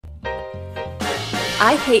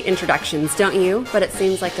I hate introductions, don't you? But it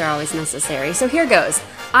seems like they're always necessary. So here goes.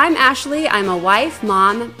 I'm Ashley. I'm a wife,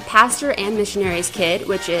 mom, pastor, and missionary's kid,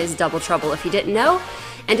 which is double trouble if you didn't know.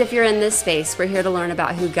 And if you're in this space, we're here to learn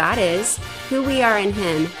about who God is, who we are in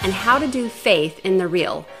Him, and how to do faith in the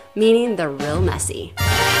real, meaning the real messy.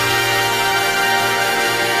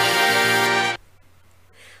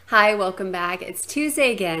 Hi, welcome back. It's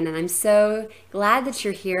Tuesday again, and I'm so glad that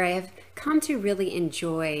you're here. I have come to really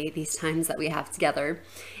enjoy these times that we have together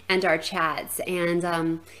and our chats.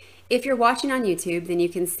 And if you're watching on YouTube, then you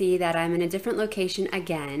can see that I'm in a different location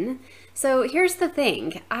again. So here's the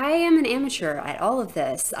thing. I am an amateur at all of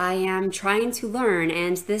this. I am trying to learn,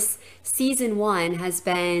 and this season 1 has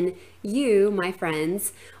been you, my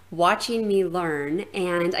friends, watching me learn,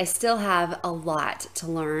 and I still have a lot to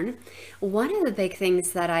learn. One of the big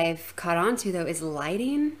things that I've caught on to though is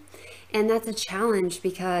lighting, and that's a challenge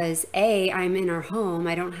because I'm in our home.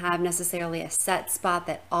 I don't have necessarily a set spot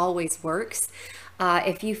that always works.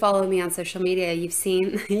 If you follow me on social media, you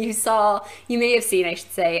may have seen, I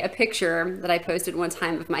should say, a picture that I posted one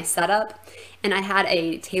time of my setup, and I had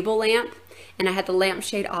a table lamp and I had the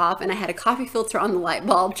lampshade off and I had a coffee filter on the light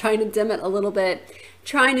bulb, trying to dim it a little bit,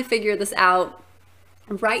 trying to figure this out.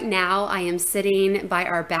 Right now, I am sitting by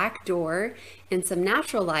our back door in some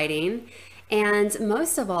natural lighting, and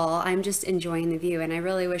most of all, I'm just enjoying the view, and I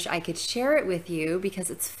really wish I could share it with you because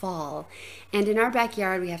it's fall. And in our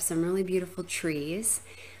backyard, we have some really beautiful trees,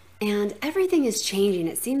 and everything is changing.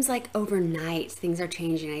 It seems like overnight things are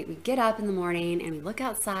changing. We get up in the morning and we look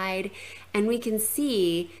outside and we can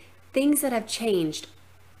see things that have changed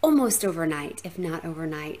almost overnight, if not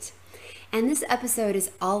overnight. And this episode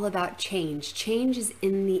is all about change. Change is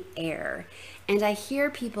in the air. And I hear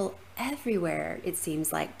people everywhere, it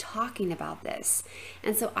seems like, talking about this.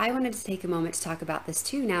 And so I wanted to take a moment to talk about this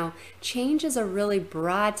too. Now, change is a really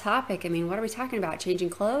broad topic. I mean, what are we talking about? Changing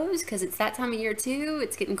clothes? Because it's that time of year too.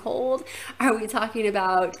 It's getting cold. Are we talking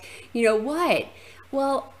about, what?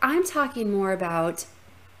 Well, I'm talking more about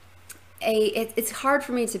it's hard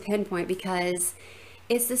for me to pinpoint because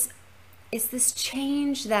it's this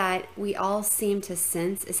change that we all seem to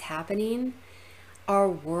sense is happening. Our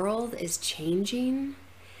world is changing.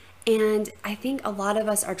 And I think a lot of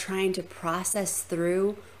us are trying to process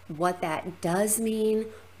through what that does mean,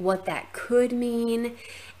 what that could mean.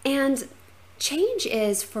 And change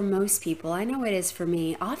is, for most people, I know it is for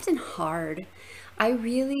me, often hard. I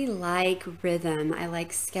really like rhythm. I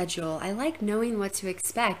like schedule. I like knowing what to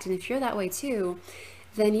expect. And if you're that way too,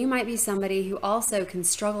 then you might be somebody who also can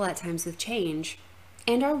struggle at times with change.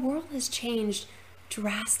 And our world has changed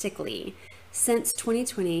drastically since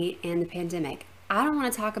 2020 and the pandemic. I don't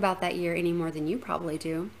want to talk about that year any more than you probably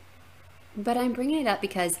do, but I'm bringing it up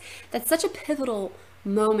because that's such a pivotal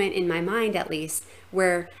moment in my mind, at least,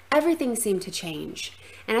 where everything seemed to change.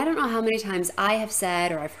 And I don't know how many times I have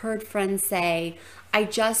said, or I've heard friends say, I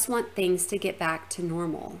just want things to get back to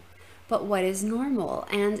normal. But what is normal?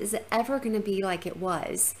 And is it ever going to be like it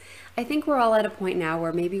was? I think we're all at a point now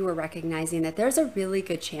where maybe we're recognizing that there's a really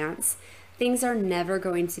good chance things are never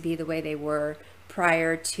going to be the way they were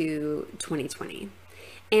prior to 2020.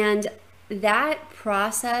 And that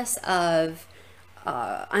process of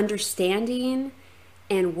understanding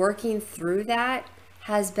and working through that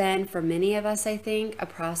has been, for many of us, I think, a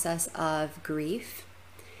process of grief.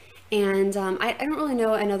 And I don't really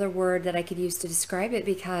know another word that I could use to describe it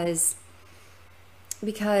because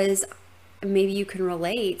maybe you can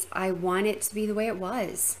relate. I want it to be the way it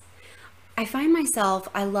was. I find myself,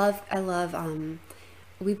 I love,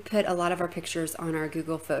 we put a lot of our pictures on our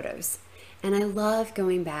Google Photos, and I love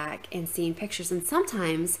going back and seeing pictures. And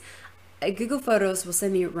sometimes Google Photos will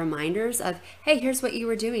send me reminders of, hey, here's what you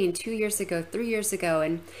were doing 2 years ago, 3 years ago.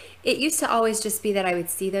 And it used to always just be that I would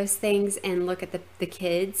see those things and look at the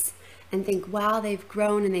kids and think, wow, they've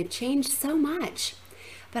grown and they've changed so much.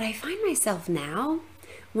 But I find myself now,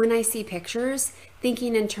 when I see pictures,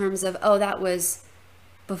 thinking in terms of, oh, that was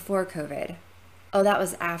before COVID. Oh, that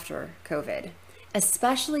was after COVID.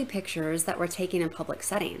 Especially pictures that were taken in public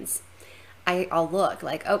settings. I'll look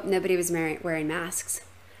like, oh, nobody was wearing masks.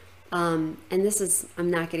 And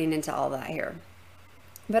I'm not getting into all that here.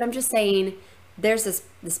 But I'm just saying there's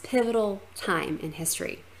this pivotal time in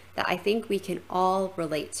history that I think we can all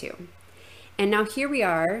relate to. And now here we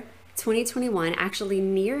are, 2021, actually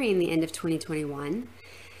nearing the end of 2021.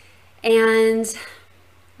 And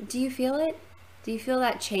do you feel it? Do you feel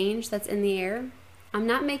that change that's in the air? I'm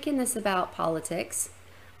not making this about politics.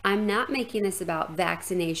 I'm not making this about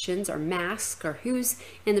vaccinations or masks or who's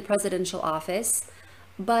in the presidential office.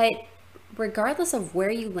 But regardless of where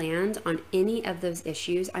you land on any of those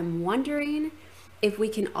issues, I'm wondering if we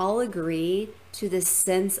can all agree to this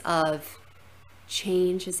sense of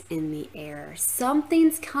change is in the air.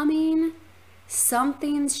 Something's coming,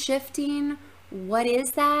 something's shifting. What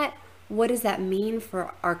is that? What does that mean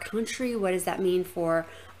for our country? What does that mean for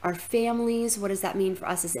our families? What does that mean for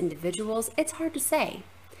us as individuals? It's hard to say.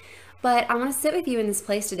 But I want to sit with you in this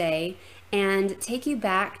place today and take you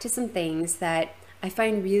back to some things that I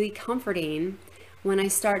find really comforting when I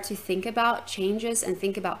start to think about changes and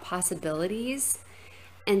think about possibilities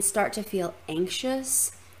and start to feel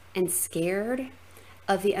anxious and scared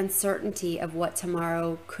of the uncertainty of what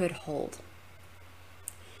tomorrow could hold.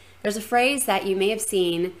 There's a phrase that you may have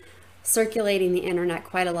seen circulating the internet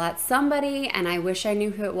quite a lot. Somebody, and I wish I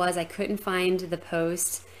knew who it was, I couldn't find the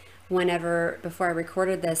post before I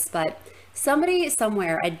recorded this, but somebody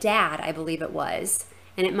somewhere, a dad, I believe it was,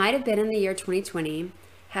 and it might have been in the year 2020,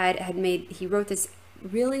 he wrote this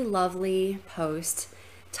really lovely post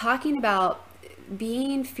talking about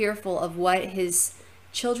being fearful of what his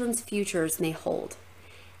children's futures may hold.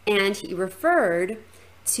 And he referred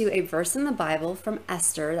to a verse in the Bible from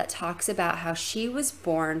Esther that talks about how she was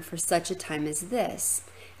born for such a time as this.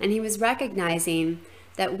 And he was recognizing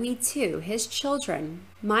that we too, his children,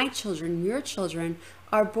 my children, your children,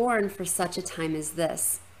 are born for such a time as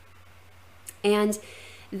this. And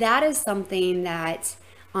that is something that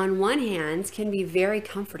on one hand can be very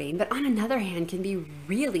comforting, but on another hand can be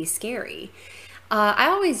really scary. I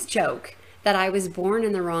always joke that I was born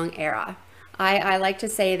in the wrong era. I like to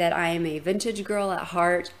say that I am a vintage girl at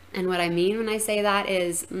heart. And what I mean when I say that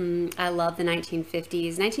is I love the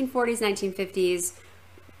 1950s. 1940s, 1950s,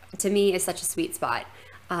 to me, is such a sweet spot.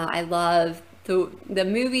 I love the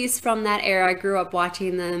movies from that era. I grew up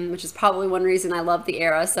watching them, which is probably one reason I love the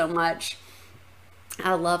era so much.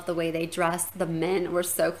 I love the way they dressed. The men were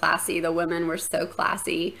so classy. The women were so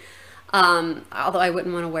classy. Although I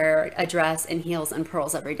wouldn't want to wear a dress and heels and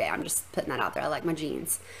pearls every day. I'm just putting that out there. I like my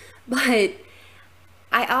jeans. But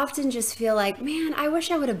I often just feel like, man, I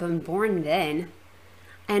wish I would have been born then.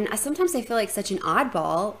 And sometimes I feel like such an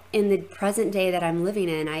oddball in the present day that I'm living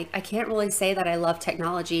in. I can't really say that I love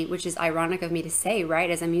technology, which is ironic of me to say, right?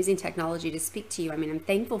 As I'm using technology to speak to you. I mean, I'm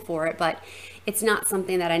thankful for it, but it's not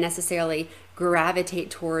something that I necessarily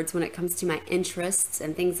gravitate towards when it comes to my interests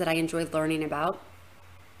and things that I enjoy learning about.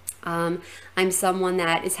 I'm someone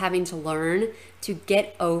that is having to learn to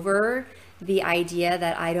get over the idea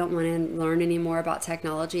that I don't want to learn any more about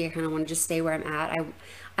technology. I kind of want to just stay where I'm at.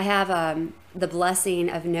 I have the blessing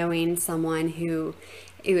of knowing someone who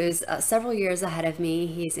was several years ahead of me.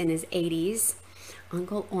 He's in his 80s,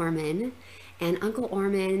 Uncle Orman. And Uncle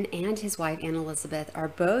Orman and his wife, Anne Elizabeth, are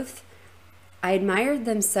both, I admired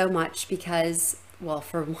them so much because, well,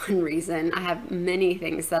 for one reason, I have many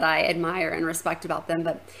things that I admire and respect about them,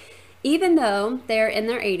 but even though they're in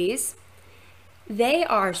their 80s, they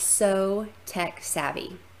are so tech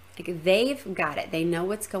savvy. Like, they've got it. They know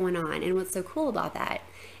what's going on. And what's so cool about that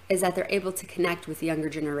is that they're able to connect with the younger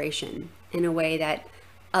generation in a way that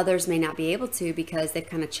others may not be able to because they've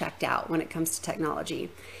kind of checked out when it comes to technology.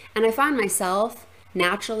 And I find myself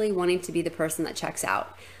naturally wanting to be the person that checks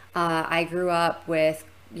out. I grew up with,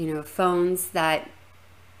 phones that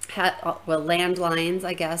had, landlines,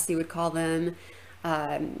 I guess you would call them.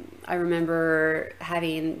 I remember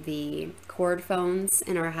having the cord phones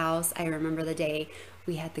in our house. I remember the day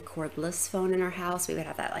we had the cordless phone in our house. We would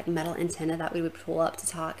have that like metal antenna that we would pull up to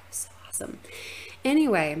talk. It was so awesome.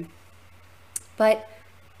 Anyway, but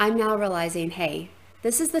I'm now realizing, hey,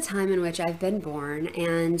 this is the time in which I've been born,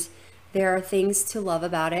 and there are things to love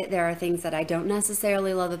about it. There are things that I don't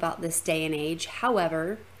necessarily love about this day and age.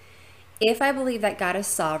 However, if I believe that God is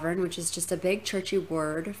sovereign, which is just a big churchy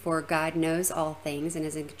word for God knows all things and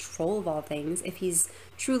is in control of all things, if he's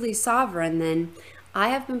truly sovereign, then I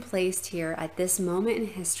have been placed here at this moment in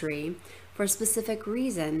history for a specific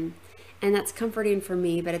reason. And that's comforting for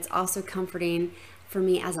me, but it's also comforting for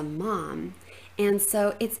me as a mom. And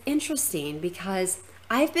so it's interesting because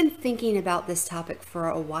I've been thinking about this topic for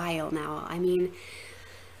a while now. I mean,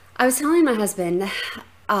 I was telling my husband,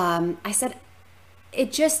 I said,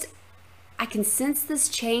 I can sense this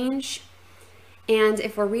change. And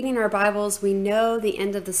if we're reading our Bibles, we know the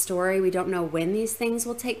end of the story. We don't know when these things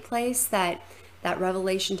will take place that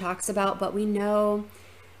Revelation talks about, but we know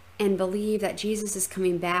and believe that Jesus is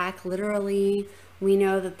coming back. Literally, we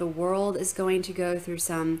know that the world is going to go through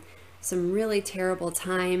some really terrible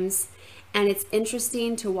times. And it's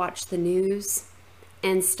interesting to watch the news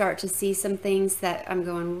and start to see some things that I'm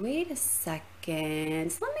going, wait a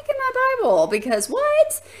second, let me get my Bible, because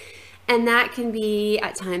what? And that can be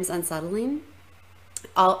at times unsettling.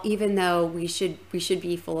 even though we should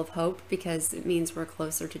be full of hope because it means we're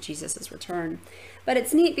closer to Jesus's return. But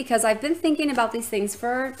it's neat because I've been thinking about these things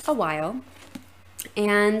for a while.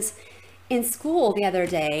 And in school the other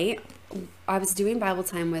day, I was doing Bible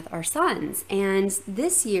time with our sons. And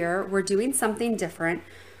this year we're doing something different.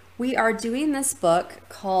 We are doing this book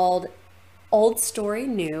called Old Story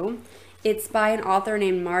New. It's by an author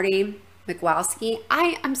named Marty McWowski.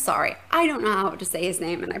 I'm sorry, I don't know how to say his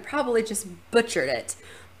name, and I probably just butchered it.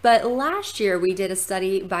 But last year we did a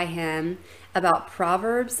study by him about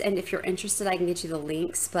Proverbs, and if you're interested, I can get you the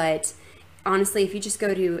links. But honestly, if you just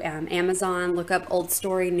go to Amazon, look up Old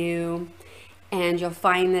Story New, and you'll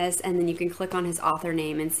find this, and then you can click on his author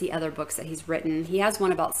name and see other books that he's written. He has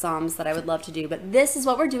one about Psalms that I would love to do, but this is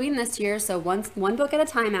what we're doing this year, so one book at a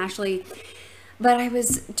time, Ashley. But I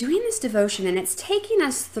was doing this devotion, and it's taking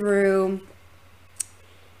us through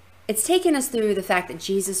the fact that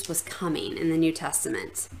Jesus was coming in the New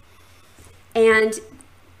Testament. And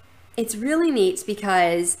it's really neat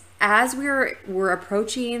because as we're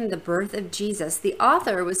approaching the birth of Jesus, the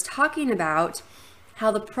author was talking about how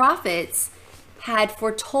the prophets had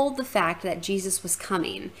foretold the fact that Jesus was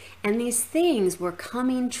coming. And these things were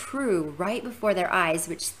coming true right before their eyes,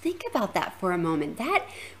 which, think about that for a moment. That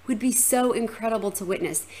would be so incredible to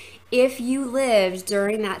witness. If you lived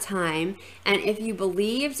during that time, and if you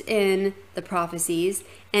believed in the prophecies,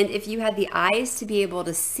 and if you had the eyes to be able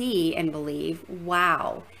to see and believe,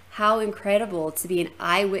 wow, how incredible to be an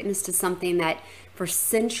eyewitness to something that for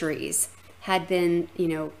centuries had been,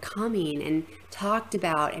 coming and talked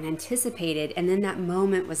about and anticipated, and then that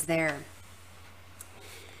moment was there.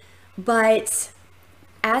 But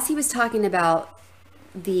as he was talking about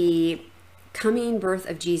the coming birth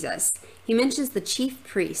of Jesus, he mentions the chief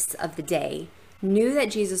priests of the day knew that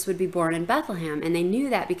Jesus would be born in Bethlehem, and they knew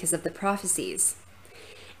that because of the prophecies.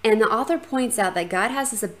 And the author points out that God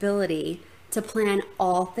has this ability to plan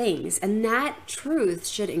all things, and that truth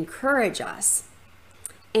should encourage us.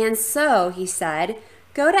 And so, he said,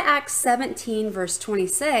 go to Acts 17, verse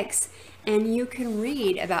 26, and you can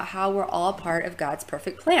read about how we're all part of God's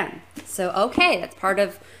perfect plan. So, okay, that's part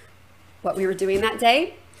of what we were doing that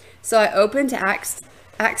day. So I opened to Acts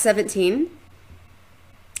 17,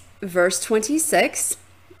 verse 26.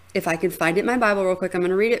 If I can find it in my Bible real quick, I'm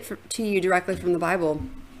going to read it to you directly from the Bible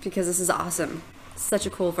because this is awesome. Such a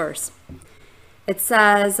cool verse. It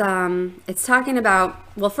says, it's talking about,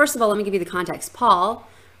 well, first of all, let me give you the context. Paul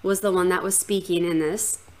was the one that was speaking in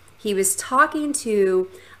this. He was talking to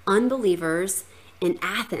unbelievers in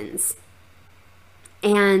Athens.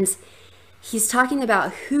 And he's talking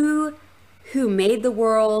about who made the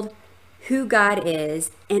world, who God is.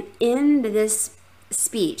 And in this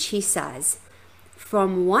speech, he says,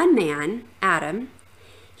 from one man, Adam,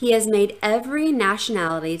 he has made every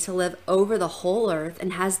nationality to live over the whole earth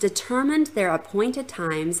and has determined their appointed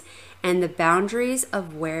times and the boundaries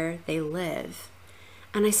of where they live.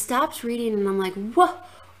 And I stopped reading and I'm like,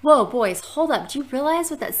 whoa, boys, hold up. Do you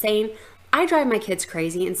realize what that's saying? I drive my kids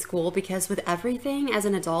crazy in school because with everything as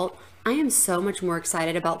an adult, I am so much more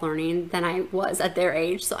excited about learning than I was at their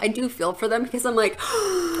age. So I do feel for them because I'm like,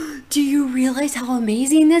 do you realize how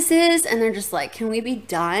amazing this is? And they're just like, can we be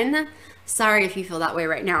done? Sorry if you feel that way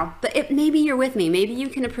right now, but maybe you're with me. Maybe you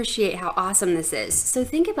can appreciate how awesome this is. So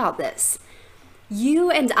think about this.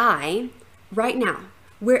 You and I, right now,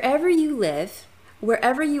 wherever you live,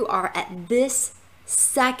 wherever you are at this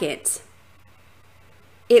second,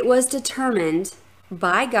 it was determined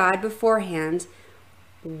by God beforehand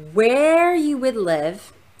where you would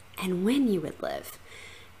live and when you would live.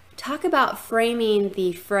 Talk about framing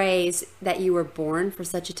the phrase that you were born for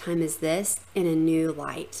such a time as this in a new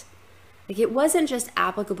light. Like, it wasn't just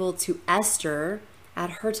applicable to Esther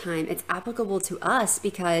at her time, it's applicable to us,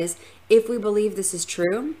 because if we believe this is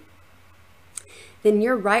true, then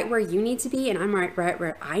you're right where you need to be, and I'm right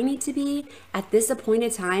where I need to be at this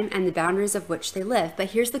appointed time and the boundaries of which they live.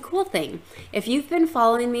 But here's the cool thing. If you've been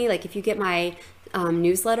following me, like if you get my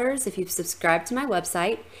newsletters, if you've subscribed to my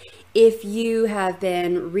website, if you have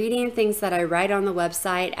been reading things that I write on the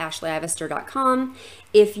website, ashleyivester.com,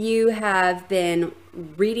 if you have been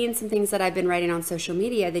reading some things that I've been writing on social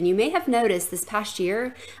media, then you may have noticed this past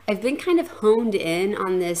year, I've been kind of honed in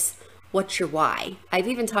on this, what's your why? I've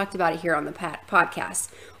even talked about it here on the podcast.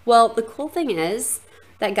 Well, the cool thing is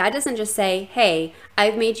that God doesn't just say, hey,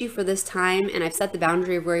 I've made you for this time and I've set the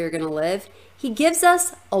boundary of where you're going to live. He gives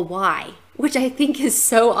us a why, which I think is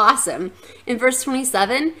so awesome. In verse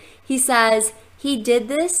 27, he says, he did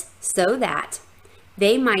this so that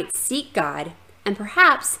they might seek God and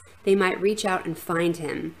perhaps they might reach out and find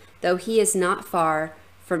him, though he is not far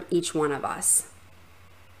from each one of us.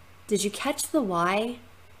 Did you catch the why?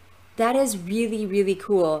 That is really, really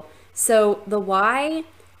cool. So the why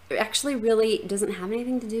actually really doesn't have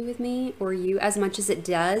anything to do with me or you as much as it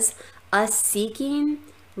does us seeking,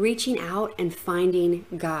 reaching out, and finding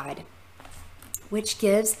God, which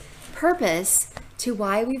gives purpose to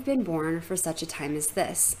why we've been born for such a time as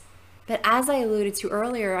this. But as I alluded to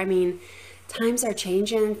earlier, I mean, times are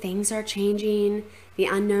changing, things are changing. The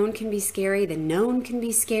unknown can be scary, the known can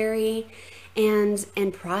be scary, and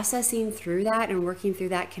processing through that and working through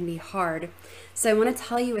that can be hard. So I want to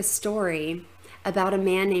tell you a story about a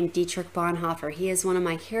man named Dietrich Bonhoeffer. He is one of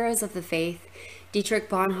my heroes of the faith. Dietrich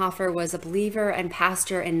Bonhoeffer was a believer and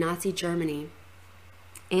pastor in Nazi Germany.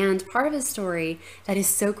 And part of his story that is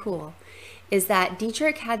so cool is that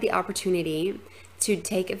Dietrich had the opportunity to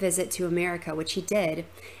take a visit to America, which he did.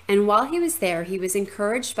 And while he was there, he was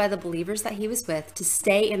encouraged by the believers that he was with to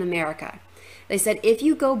stay in America. They said, if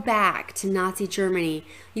you go back to Nazi Germany,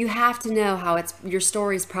 you have to know how your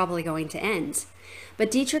story is probably going to end. But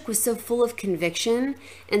Dietrich was so full of conviction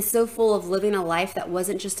and so full of living a life that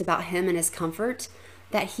wasn't just about him and his comfort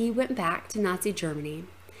that he went back to Nazi Germany.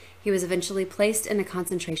 He was eventually placed in a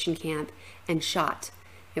concentration camp and shot.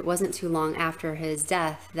 It wasn't too long after his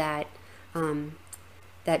death that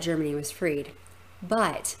Germany was freed.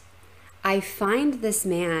 But I find this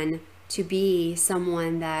man to be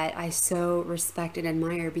someone that I so respect and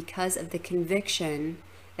admire because of the conviction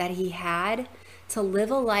that he had to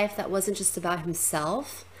live a life that wasn't just about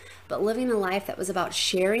himself, but living a life that was about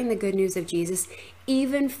sharing the good news of Jesus,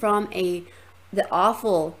 even from the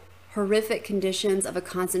awful, horrific conditions of a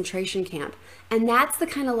concentration camp. And that's the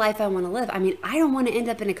kind of life I want to live. I mean, I don't want to end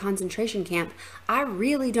up in a concentration camp. I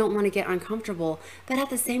really don't want to get uncomfortable. But at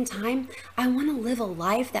the same time, I want to live a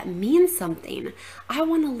life that means something. I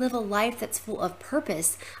want to live a life that's full of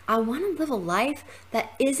purpose. I want to live a life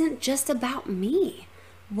that isn't just about me.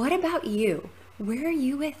 What about you? Where are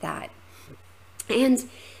you with that? And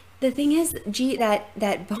the thing is, that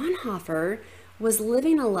Bonhoeffer was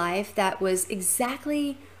living a life that was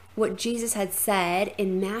exactly what Jesus had said.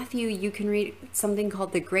 In Matthew, you can read something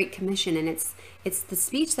called the Great Commission, and it's the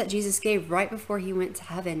speech that Jesus gave right before he went to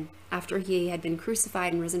heaven, after he had been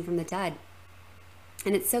crucified and risen from the dead.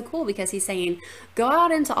 And it's so cool because he's saying, go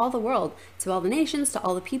out into all the world, to all the nations, to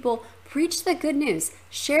all the people, preach the good news,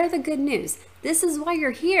 share the good news. This is why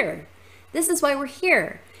you're here. This is why we're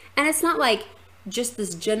here. And it's not like just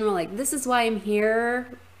this general, like, this is why I'm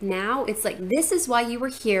here now. It's like, this is why you were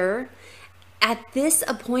here at this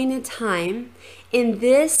appointed time, in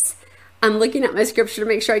this, I'm looking at my scripture to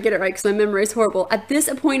make sure I get it right because my memory is horrible. At this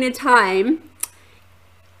appointed time,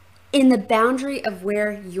 in the boundary of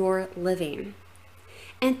where you're living.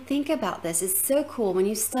 And think about this. It's so cool when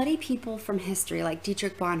you study people from history like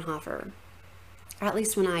Dietrich Bonhoeffer, or at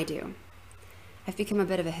least when I do. I've become a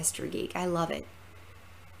bit of a history geek. I love it.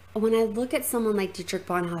 When I look at someone like Dietrich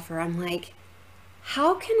Bonhoeffer, I'm like,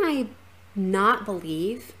 how can I not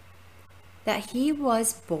believe that he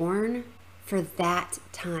was born for that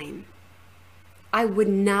time? I would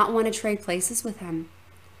not want to trade places with him.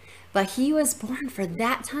 But he was born for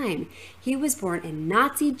that time. He was born in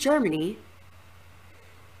Nazi Germany,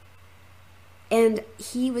 and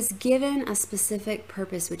he was given a specific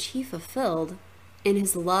purpose which he fulfilled in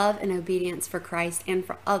his love and obedience for Christ and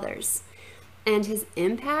for others. And his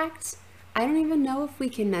impact, I don't even know if we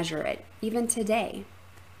can measure it, even today.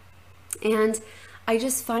 And I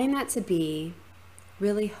just find that to be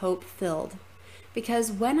really hope-filled,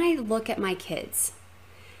 because when I look at my kids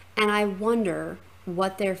and I wonder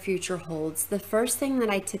what their future holds, the first thing that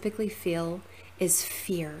I typically feel is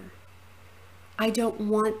fear. I don't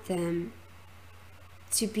want them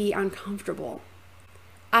to be uncomfortable.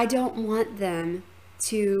 I don't want them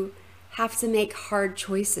to have to make hard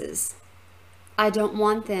choices. I don't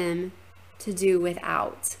want them to do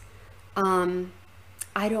without.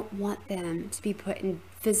 I don't want them to be put in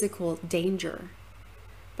physical danger.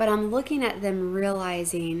 But I'm looking at them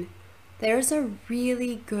realizing there's a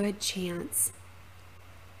really good chance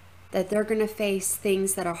that they're going to face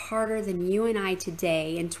things that are harder than you and I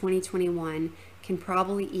today in 2021 can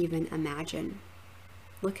probably even imagine.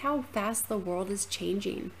 Look how fast the world is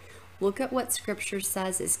changing. Look at what Scripture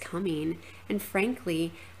says is coming. And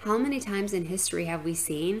frankly, how many times in history have we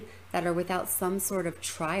seen that are without some sort of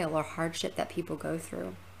trial or hardship that people go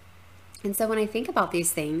through? And so when I think about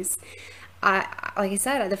these things, like I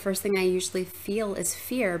said, the first thing I usually feel is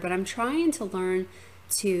fear, but I'm trying to learn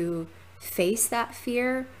to face that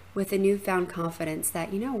fear with a newfound confidence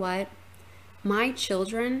that, you know what? My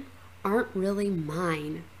children aren't really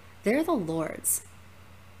mine. They're the Lord's.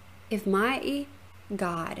 If my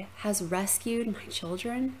God has rescued my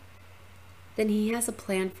children, then He has a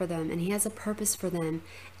plan for them and He has a purpose for them.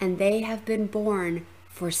 And they have been born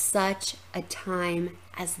for such a time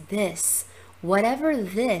as this. Whatever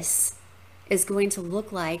this is going to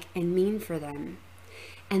look like and mean for them.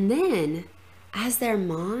 And then, as their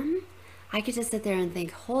mom, I get to sit there and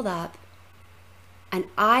think, hold up. And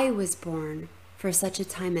I was born for such a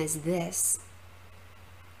time as this.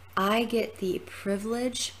 I get the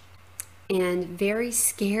privilege and very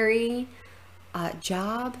scary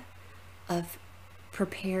job of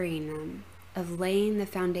preparing them, of laying the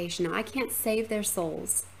foundation. Now, I can't save their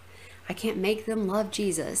souls. I can't make them love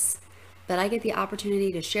Jesus, but I get the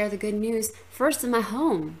opportunity to share the good news first in my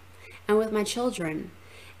home and with my children.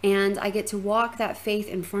 And I get to walk that faith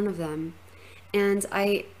in front of them. And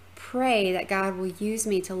I pray that God will use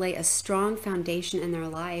me to lay a strong foundation in their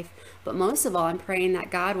life. But most of all, I'm praying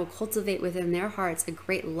that God will cultivate within their hearts a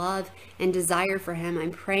great love and desire for Him.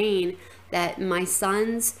 I'm praying that my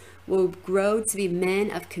sons will grow to be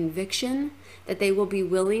men of conviction, that they will be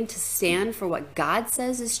willing to stand for what God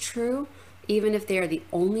says is true, even if they are the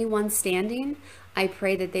only ones standing. I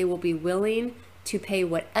pray that they will be willing to pay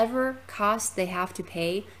whatever cost they have to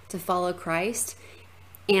pay to follow Christ,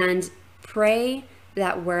 and pray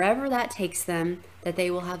that wherever that takes them, that they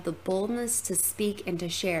will have the boldness to speak and to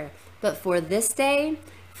share. But for this day,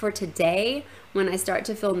 for today, when I start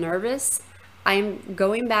to feel nervous, I'm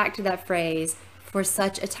going back to that phrase, for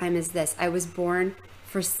such a time as this. I was born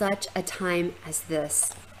for such a time as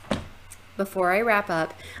this. Before I wrap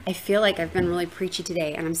up, I feel like I've been really preachy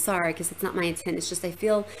today, and I'm sorry because it's not my intent. It's just I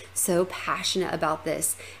feel so passionate about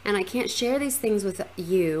this, and I can't share these things with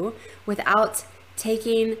you without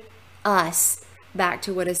taking us back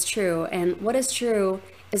to what is true. And what is true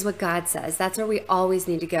is what God says. That's where we always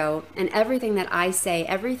need to go. And everything that I say,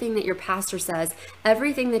 everything that your pastor says,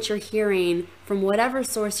 everything that you're hearing from whatever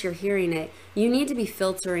source you're hearing it, you need to be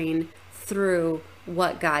filtering through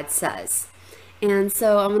what God says. And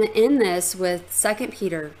so I'm going to end this with 2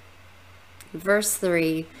 Peter, verse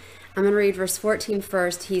 3. I'm going to read verse 14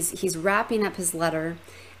 first. He's wrapping up his letter,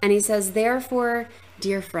 and he says, "Therefore,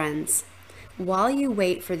 dear friends, while you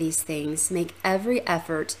wait for these things, make every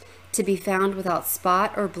effort to be found without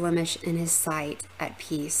spot or blemish in His sight, at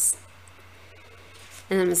peace."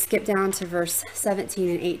 And I'm going to skip down to verse 17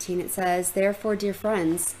 and 18. It says, "Therefore, dear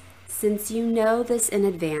friends, since you know this in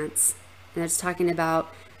advance," and it's talking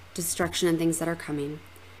about destruction and things that are coming.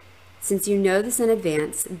 "Since you know this in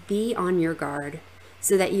advance, be on your guard,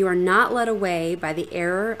 so that you are not led away by the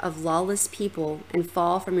error of lawless people and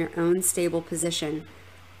fall from your own stable position."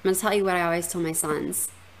 I'm going to tell you what I always tell my sons.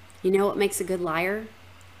 You know what makes a good liar?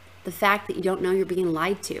 The fact that you don't know you're being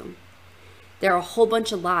lied to. There are a whole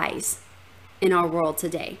bunch of lies in our world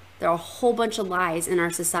today. There are a whole bunch of lies in our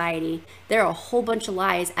society. There are a whole bunch of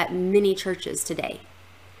lies at many churches today.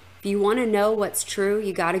 If you want to know what's true,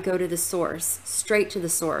 you got to go to the source, straight to the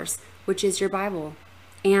source, which is your Bible.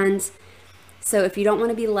 And so if you don't want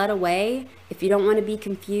to be led away, if you don't want to be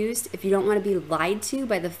confused, if you don't want to be lied to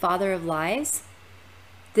by the father of lies,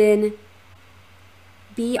 then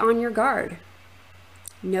be on your guard.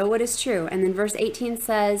 Know what is true. And then verse 18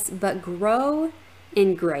 says, "But grow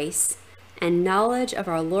in grace and knowledge of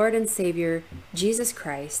our Lord and Savior, Jesus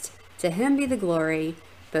Christ. To Him be the glory,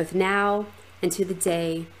 both now and to the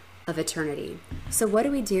day of eternity." So what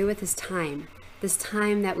do we do with this time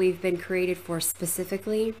that we've been created for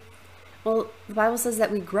specifically? Well, the Bible says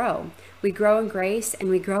that we grow. We grow in grace and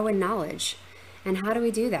we grow in knowledge. And how do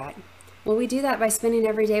we do that? Well, we do that by spending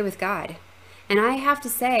every day with God. And I have to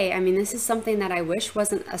say, I mean, this is something that I wish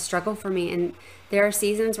wasn't a struggle for me. And there are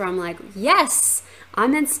seasons where I'm like, yes,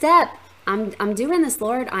 I'm in step. I'm doing this,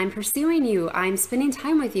 Lord. I'm pursuing you. I'm spending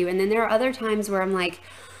time with you. And then there are other times where I'm like,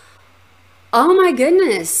 oh my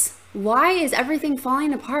goodness, why is everything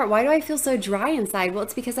falling apart? Why do I feel so dry inside? Well,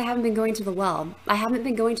 it's because I haven't been going to the well. I haven't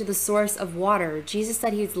been going to the source of water. Jesus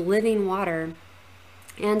said He's living water.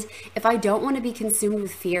 And if I don't want to be consumed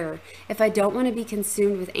with fear, if I don't want to be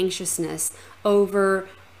consumed with anxiousness over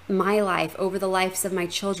my life, over the lives of my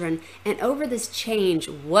children, and over this change,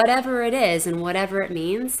 whatever it is and whatever it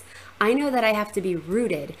means, I know that I have to be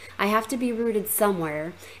rooted. I have to be rooted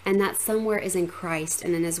somewhere, and that somewhere is in Christ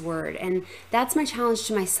and in His Word. And that's my challenge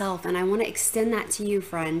to myself, and I want to extend that to you,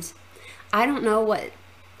 friend. I don't know what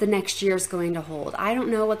the next year is going to hold. I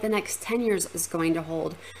don't know what the next 10 years is going to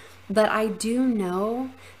hold. But I do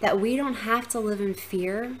know that we don't have to live in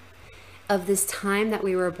fear of this time that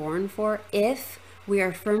we were born for if we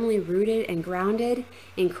are firmly rooted and grounded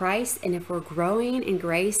in Christ, and if we're growing in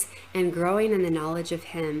grace and growing in the knowledge of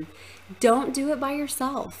Him. Don't do it by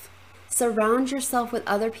yourself. Surround yourself with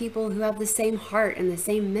other people who have the same heart and the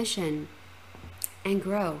same mission, and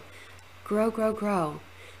grow. grow, grow, grow.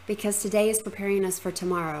 Because today is preparing us for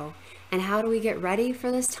tomorrow. And how do we get ready for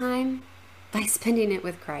this time? By spending it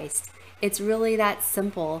with Christ. It's really that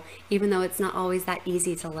simple, even though it's not always that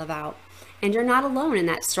easy to live out. And you're not alone in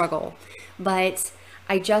that struggle. But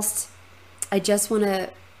I just want to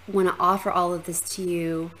offer all of this to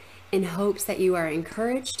you in hopes that you are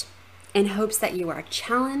encouraged, in hopes that you are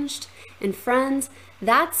challenged. And friends,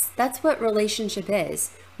 that's what relationship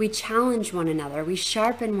is. We challenge one another, we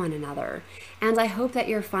sharpen one another. And I hope that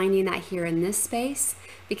you're finding that here in this space,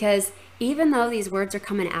 because even though these words are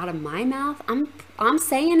coming out of my mouth, I'm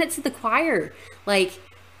saying it to the choir. Like,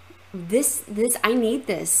 this I need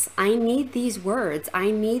this. I need these words. I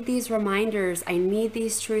need these reminders. I need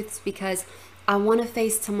these truths, because I want to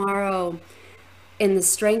face tomorrow in the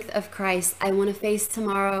strength of Christ. I want to face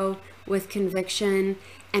tomorrow with conviction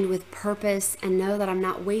and with purpose, and know that I'm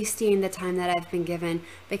not wasting the time that I've been given,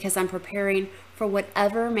 because I'm preparing for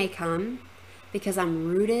whatever may come, because I'm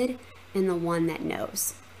rooted in the one that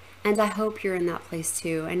knows. And I hope you're in that place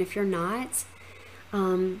too. And if you're not,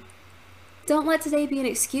 don't let today be an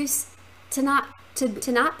excuse to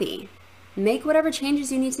not be. Make whatever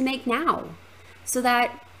changes you need to make now, so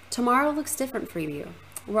that tomorrow looks different for you.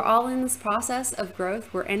 We're all in this process of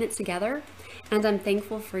growth. We're in it together, and I'm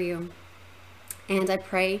thankful for you. And I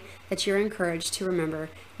pray that you're encouraged to remember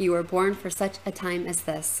you were born for such a time as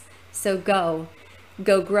this. So go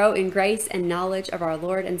grow in grace and knowledge of our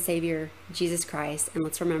Lord and Savior, Jesus Christ. And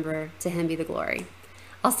let's remember, to him be the glory.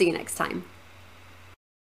 I'll see you next time.